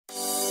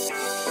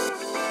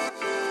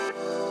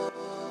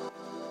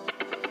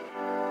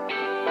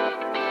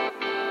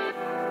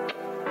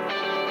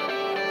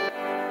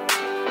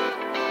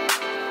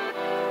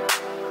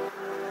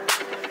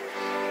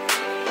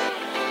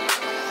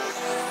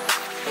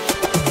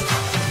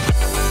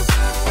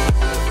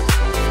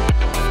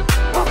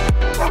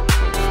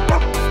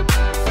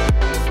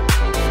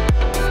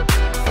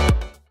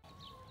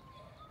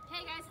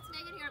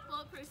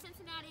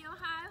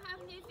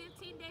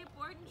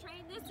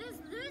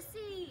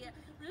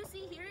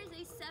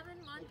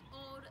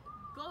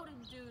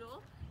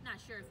not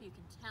sure if you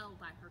can tell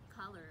by her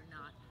color or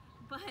not,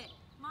 but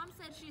Mom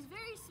said she's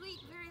very sweet,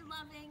 very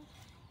loving,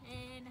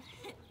 and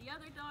the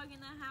other dog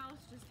in the house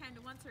just kind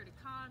of wants her to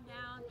calm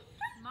down.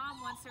 Mom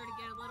wants her to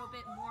get a little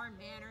bit more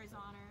manners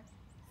on her.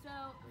 So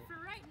for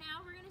right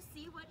now, we're gonna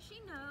see what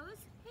she knows.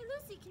 Hey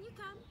Lucy, can you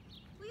come?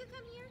 Will you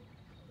come here?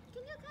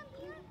 Can you come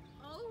here?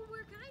 Oh,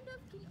 we're kind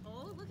of,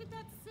 oh, look at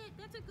that sit.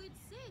 That's a good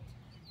sit.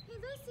 Hey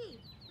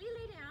Lucy, will you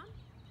lay down?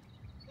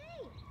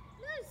 Hey,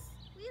 Lucy,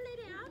 will you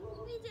lay down?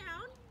 Lay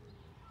down?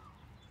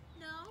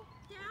 No?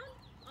 Down?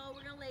 Oh,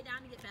 we're gonna lay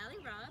down to get belly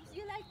rubs.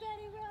 You like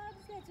belly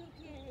rubs? That's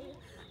okay.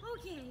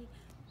 Okay.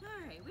 All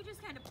right, we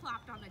just kind of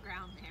plopped on the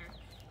ground there.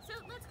 So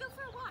let's go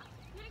for a walk.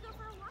 You wanna go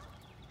for a walk?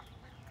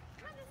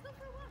 Come on, let's go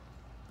for a walk.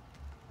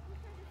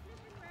 We're kind of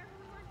sniffing wherever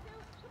we want to.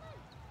 Come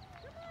on,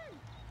 come on.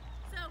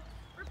 So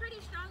we're pretty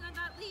strong on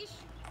that leash,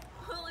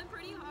 pulling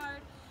pretty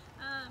hard.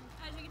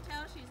 As you can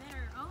tell, she's in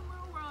her own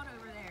little world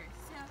over there.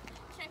 So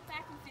check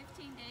back in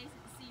 15 days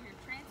and see her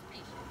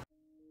transformation.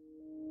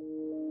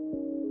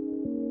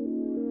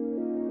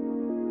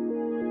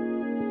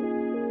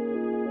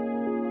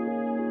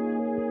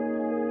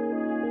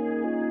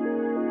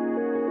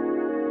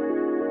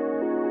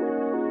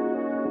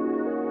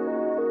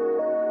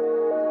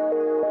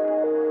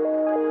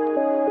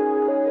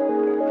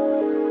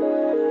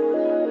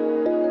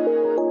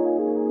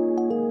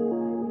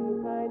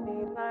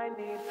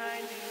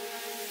 I need.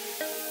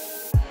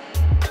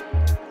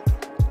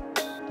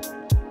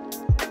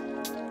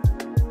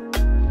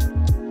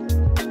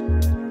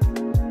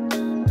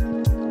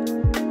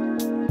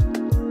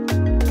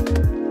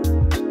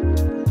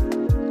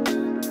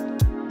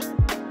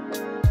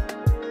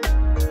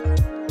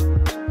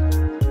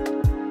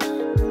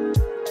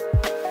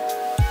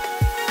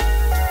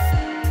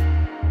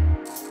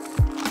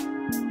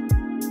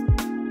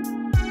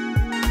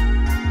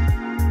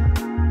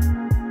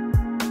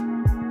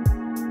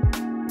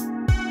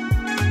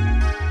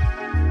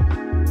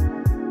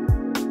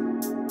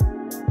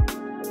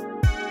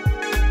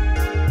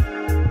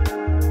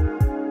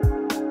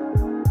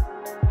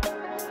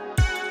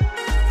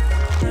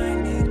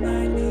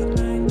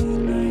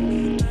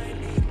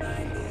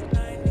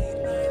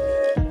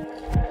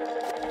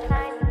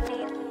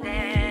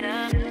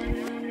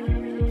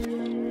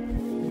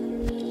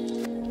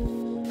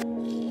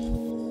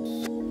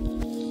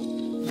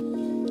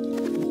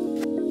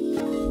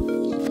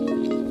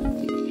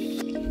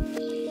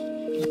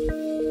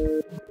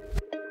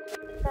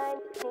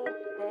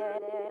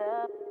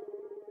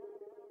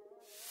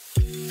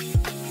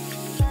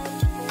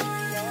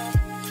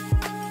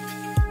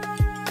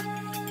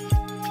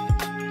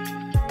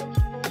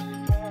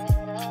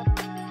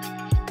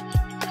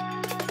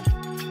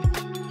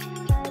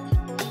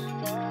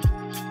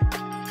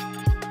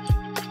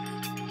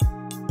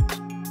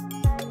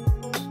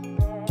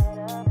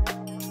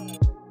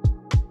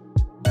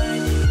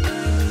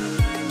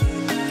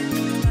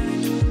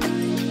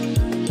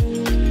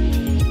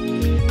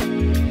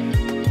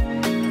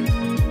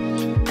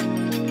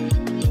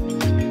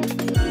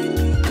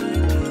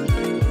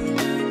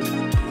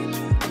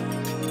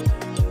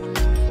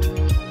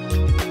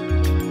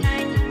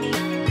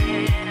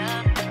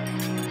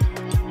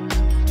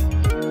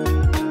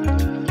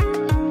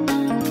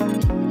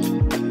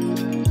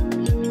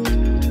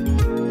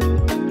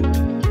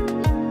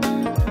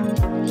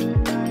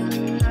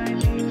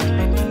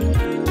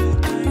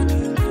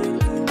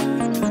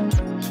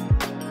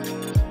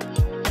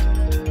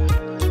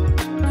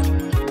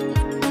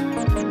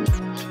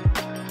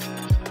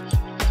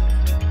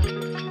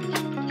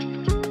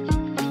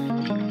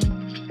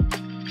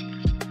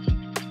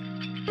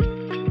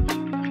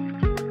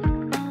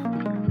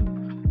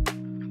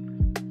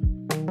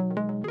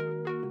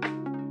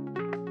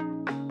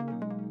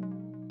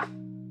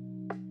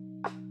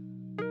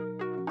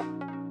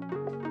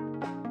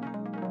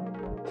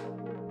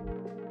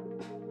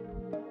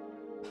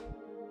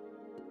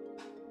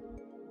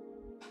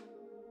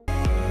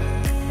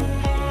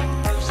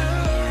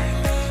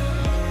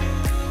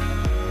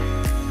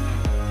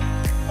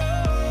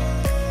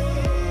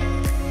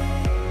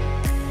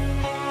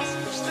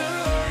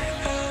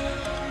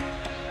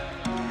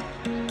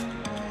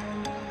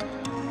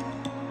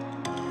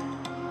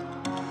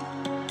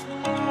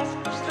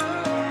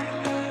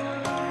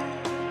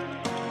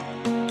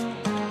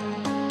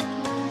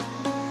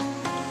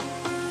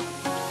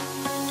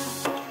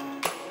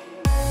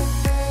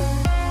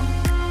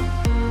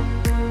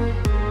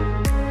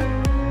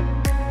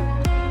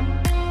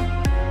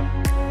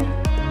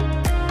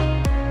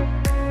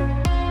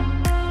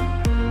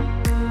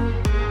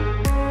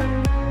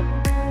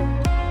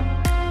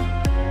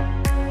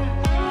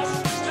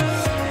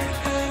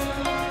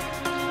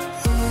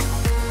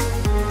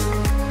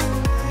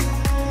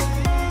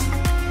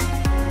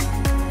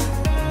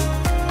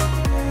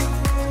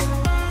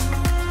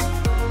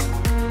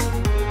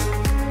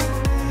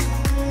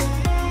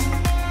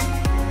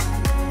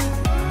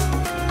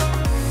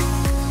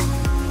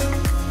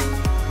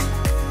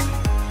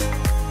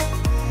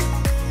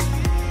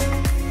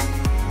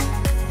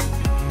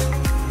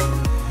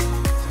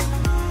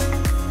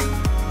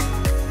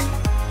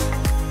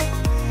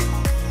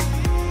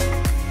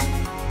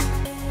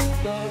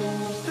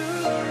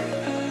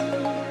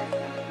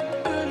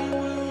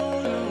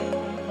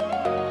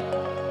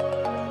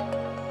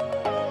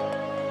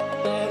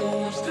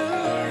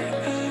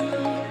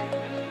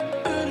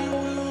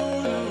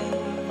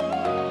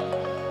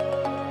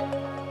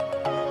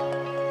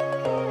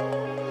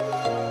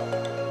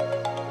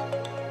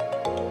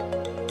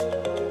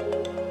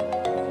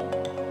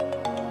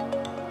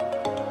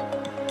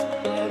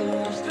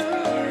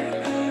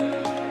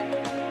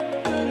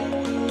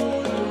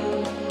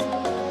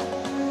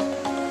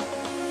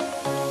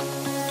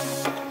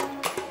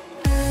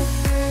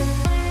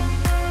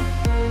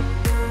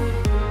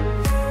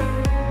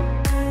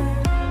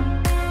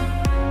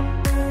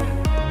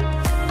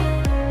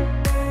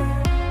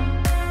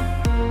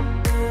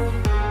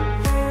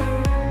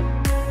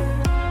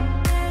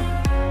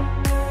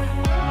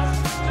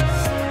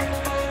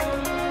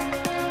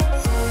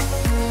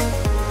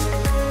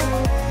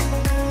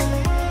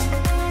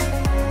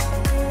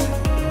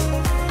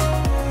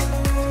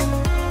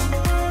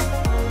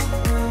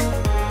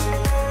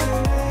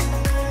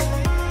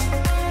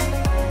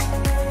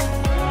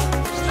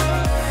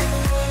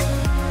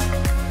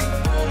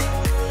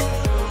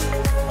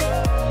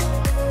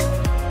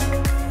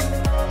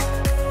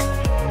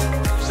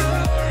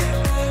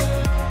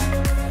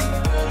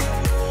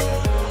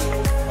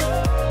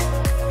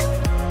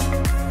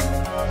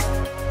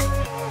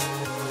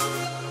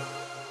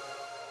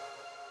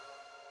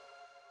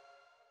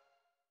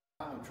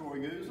 I'm Troy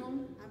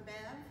Goosum. I'm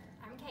Bev.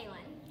 I'm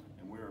Kaylin.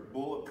 And we're at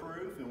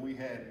Bulletproof, and we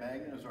had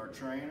Megan as our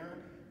trainer.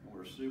 And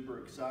we're super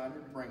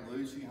excited to bring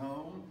Lucy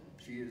home.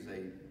 She is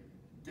a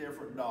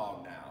different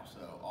dog now,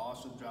 so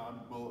awesome job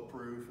at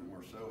Bulletproof, and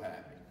we're so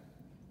happy.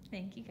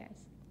 Thank you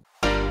guys.